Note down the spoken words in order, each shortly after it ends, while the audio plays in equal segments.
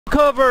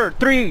Cover!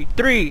 3,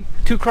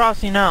 2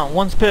 crossing now,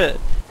 1's pit.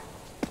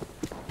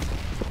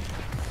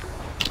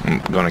 I'm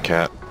going to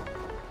cat.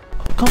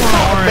 Come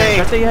on, Orange,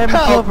 I think you have me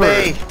covered.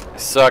 I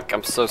suck,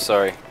 I'm so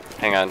sorry.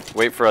 Hang on,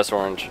 wait for us,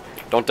 Orange.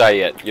 Don't die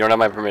yet, you don't have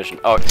my permission.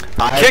 Oh,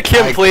 kick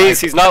him please,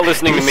 he's not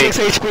listening to me.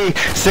 6 HP,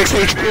 6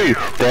 HP.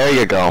 There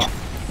you go.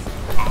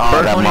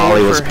 Oh, that Only molly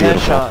aiming was for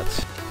beautiful.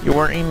 headshots. You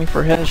weren't aiming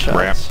for headshots.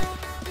 Ramp.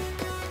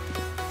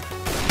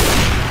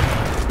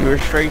 You were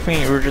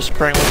strafing, you were just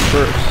spraying with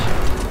bursts.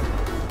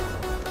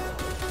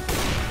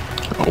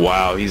 Oh,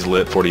 wow, he's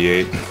lit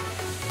 48.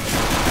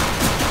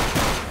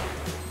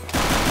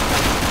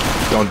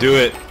 Don't do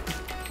it.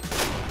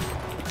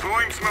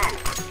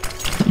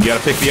 You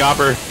gotta pick the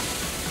opper.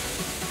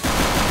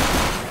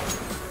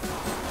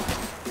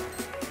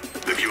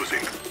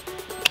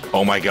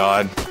 Oh my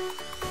god.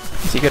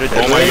 Is he gonna do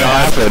Oh my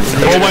god.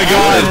 Oh my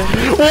god.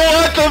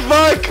 What the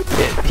fuck?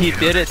 He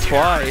did it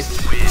twice.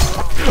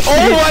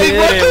 Oh my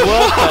What the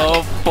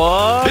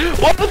fuck?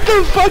 What the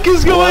fuck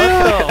is going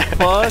on? What the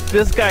fuck?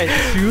 This guy's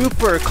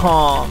super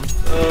calm.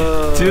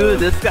 Dude,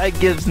 this guy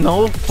gives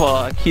no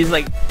fuck. He's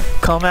like,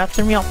 come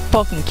after me, I'll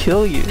fucking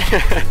kill you. They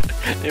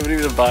haven't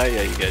even buy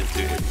yet, you guys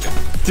do.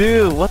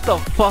 Dude, what the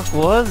fuck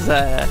was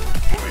that?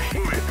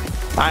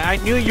 I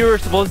knew you were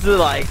supposed to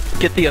like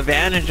get the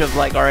advantage of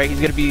like, alright, he's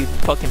gonna be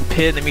fucking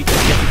pinned and me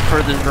just get the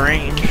furthest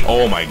range.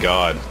 Oh my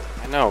god.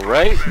 I know,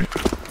 right?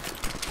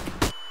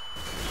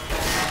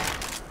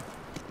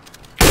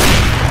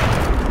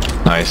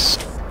 Nice.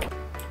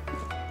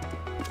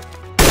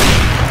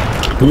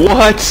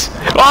 What?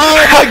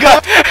 Oh my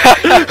god!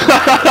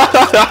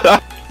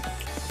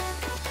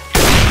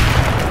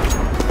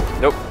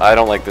 Nope, I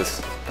don't like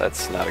this.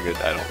 That's not a good,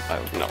 no,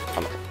 I'm not.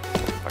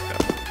 Fuck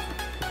that.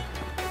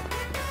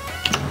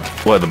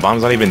 What, the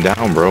bomb's not even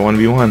down, bro.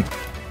 1v1.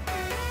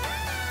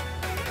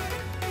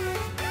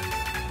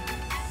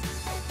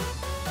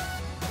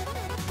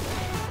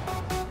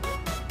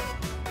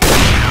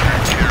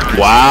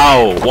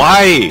 Wow,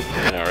 why?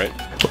 I know, right?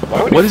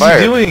 Why would What is he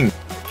doing?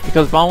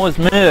 Because bomb was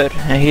mid,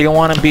 and he didn't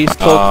want to be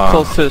so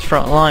close to his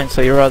front line,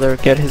 so you'd rather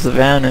get his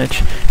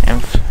advantage,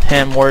 and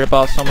him worried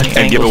about so many And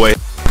angles. give away.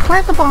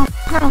 Plant the bomb.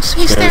 No,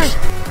 he's there.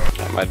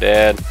 Not my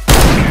dad.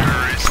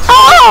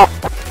 Oh!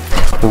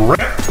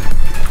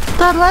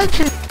 That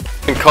legend.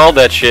 You called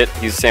that shit.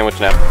 He's a sandwich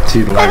now.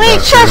 Shut up.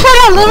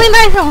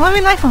 Let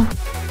me knife him.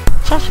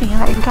 Trust me,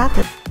 I got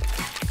this.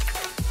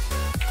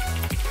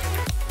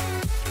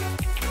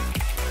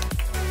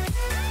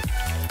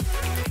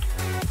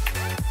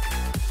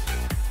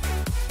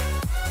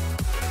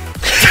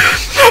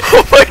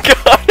 Oh my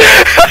god!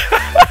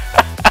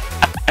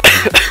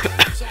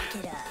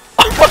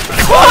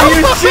 Are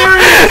you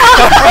serious?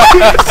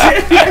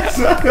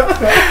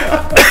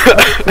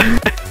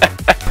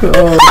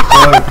 Oh,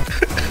 fuck.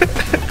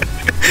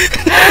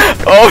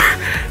 Oh!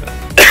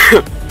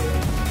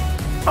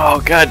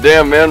 Oh god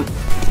damn, man.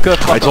 Good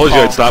I told you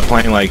I'd stop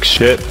playing like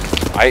shit.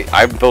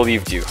 I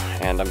believed you,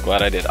 and I'm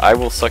glad I did. I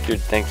will suck your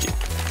thank you.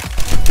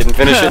 Didn't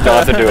finish it,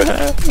 don't have to do it.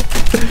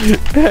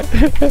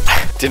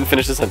 Didn't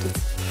finish the sentence.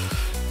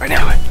 Right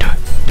now, do it.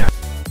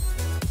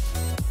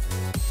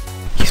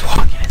 He's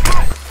walking in.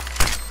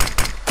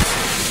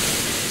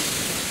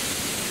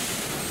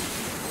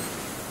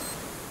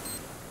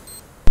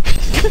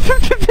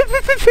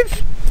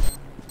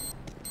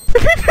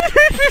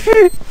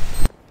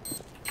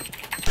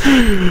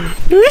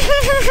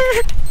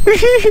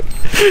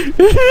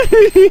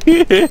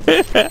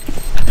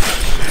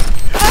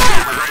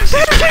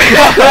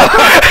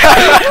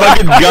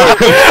 Fucking got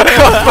him.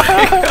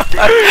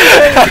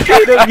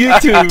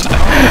 YouTube.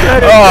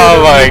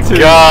 Oh my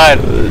god.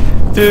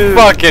 Dude.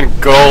 Fucking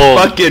gold.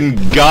 Fucking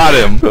got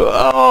him.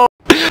 Oh.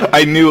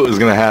 I knew it was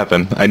gonna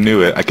happen. I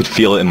knew it. I could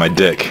feel it in my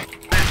dick.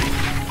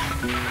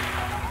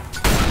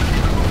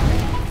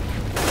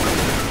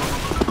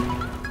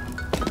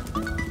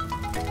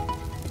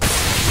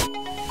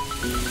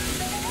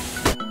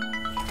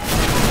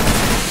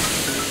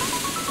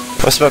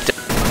 What's smoked it?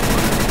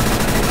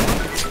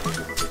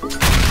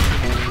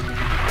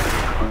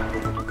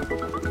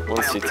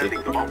 One CT.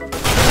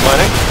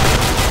 Mining?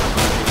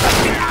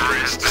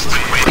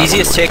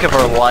 Easiest take of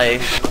our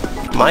life.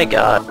 My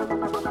god.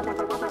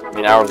 I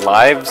mean our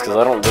lives? Because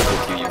I don't live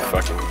with you, you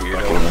fucking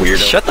weirdo.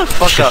 Shut the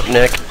fuck up,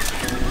 Nick.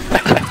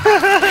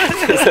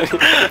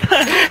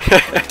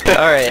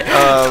 Alright,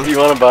 If you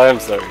want to buy,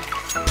 I'm sorry.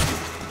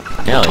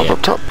 Hell yeah.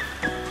 Top.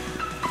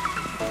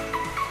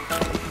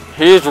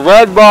 He's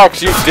red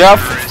box, you deaf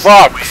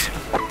fucks!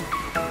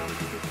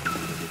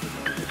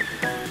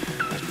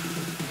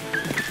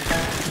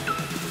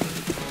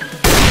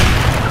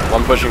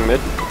 One pushing mid.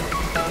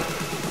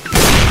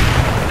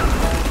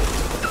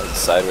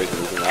 Sideways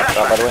moving out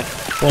shot, by the way.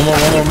 One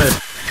more mid.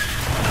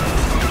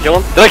 Kill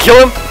him? Did I kill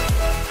him?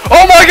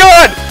 Oh my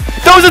god!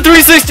 That was a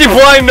 360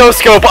 blind no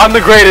scope. I'm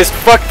the greatest.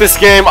 Fuck this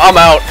game. I'm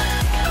out.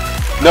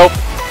 Nope.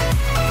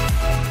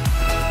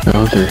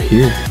 Oh, they're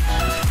here.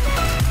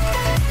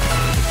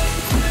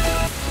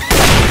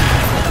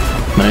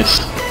 Nice.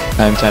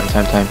 Time.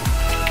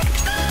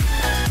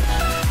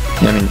 I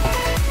mean,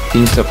 You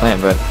can still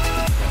plant, but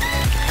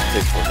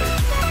Takes 4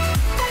 seconds.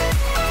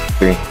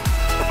 3. You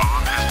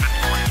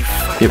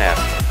fucking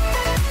asshole.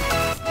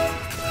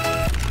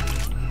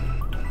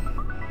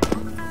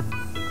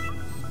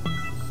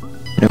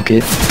 No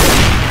kid.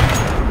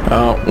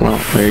 Oh, well,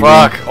 there you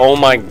Fuck! Oh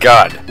my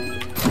god.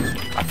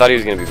 I thought he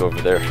was gonna be over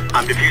there.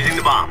 I'm defusing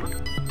the bomb.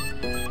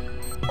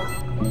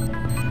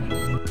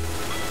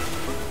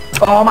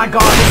 Oh my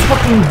god, this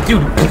fucking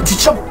dude.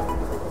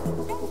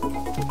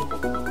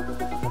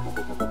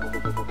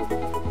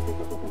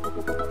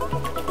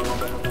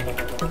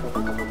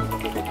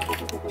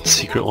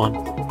 Secret one.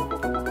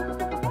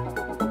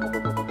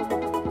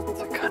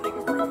 It's a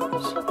cunning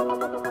ruse.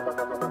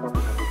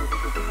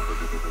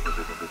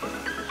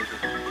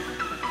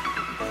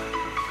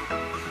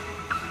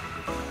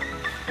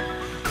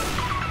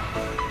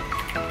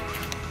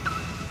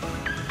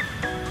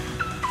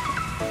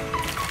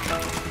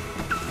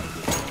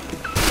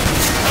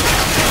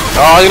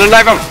 Oh, you're gonna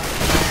knife him!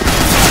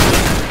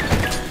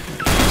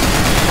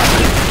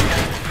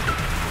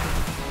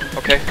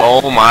 Okay.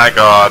 Oh my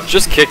god.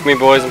 Just kick me,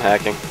 boys. I'm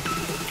hacking.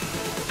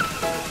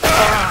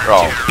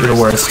 Oh. You're the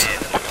worst.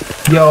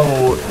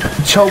 Yo,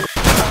 choke.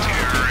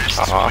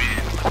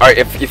 Alright,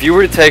 if you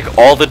were to take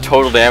all the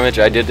total damage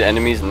I did to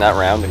enemies in that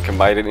round and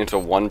combine it into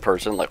one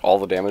person, like all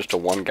the damage to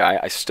one guy,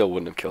 I still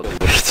wouldn't have killed him.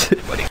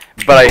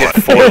 But I hit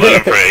 4 of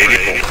them for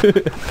 80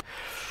 people.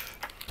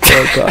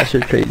 Oh gosh,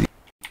 you're crazy.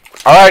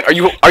 Alright, are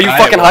you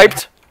fucking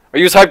hyped? Are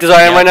you as hyped as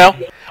I am right now?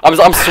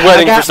 I'm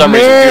sweating for some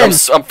reason,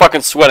 dude. I'm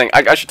fucking sweating.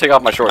 I should take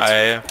off my shorts.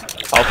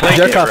 I'll play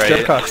Jerk it, off, right?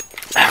 jerk off.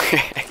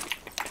 Okay.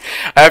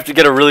 I have to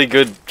get a really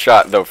good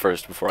shot though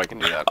first before I can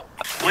do that.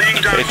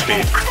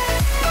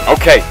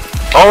 Okay.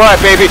 Alright,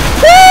 baby.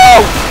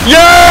 Woo!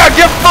 Yeah!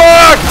 Get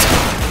fucked!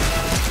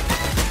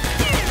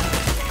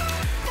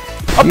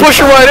 I'll push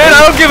her right in.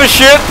 I don't give a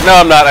shit. No,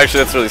 I'm not.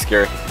 Actually, that's really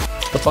scary.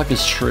 The fuck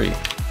is tree?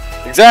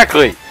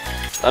 Exactly.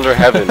 Under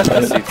heaven,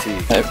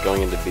 SCT,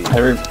 going into B.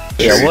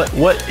 Yeah,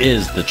 what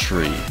is the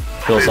tree?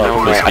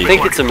 Philosophically I think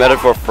speaking. it's a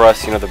metaphor for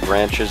us, you know, the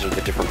branches or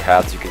the different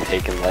paths you can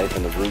take in life,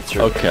 and the roots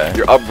are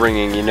your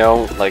upbringing, you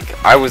know? Like,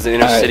 I was an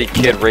inner city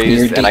kid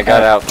raised, and I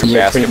got out through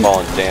basketball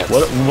and dance.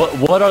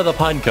 What are the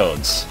pine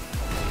cones?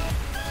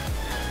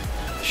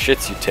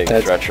 Shits you take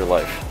throughout your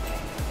life.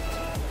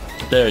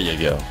 There you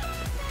go.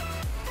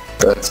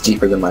 That's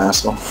deeper than my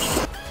asshole.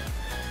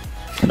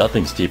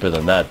 Nothing's deeper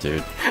than that,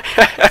 dude.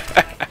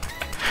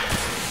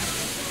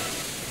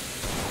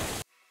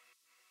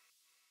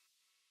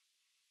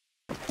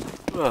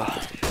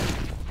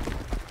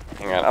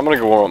 Hang on, I'm gonna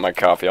go warm up my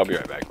coffee. I'll be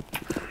right back.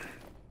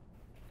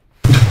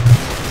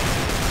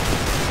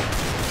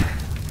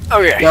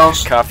 Okay,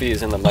 coffee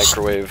is in the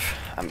microwave.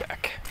 I'm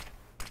back.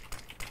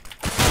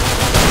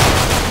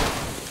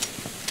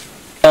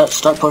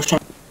 Start pushing.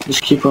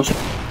 Just keep pushing.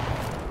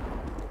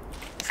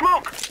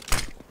 Smoke!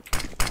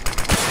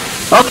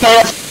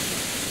 Okay,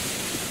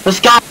 let's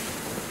go.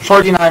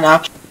 49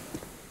 now.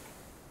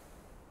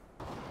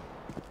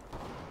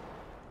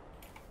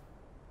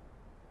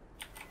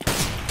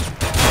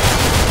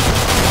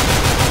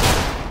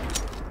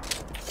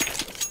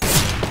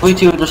 We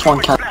two, just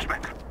one cat.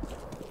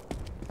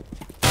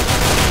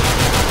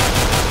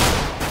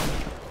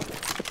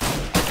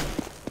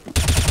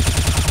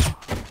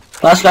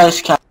 Last guy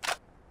is cat.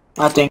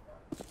 I think.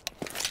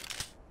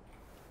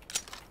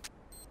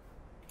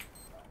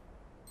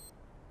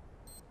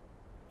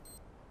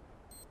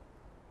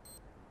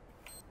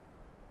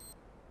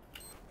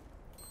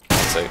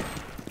 Safe.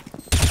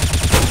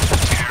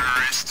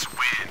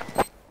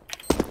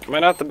 Am I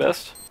not the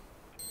best?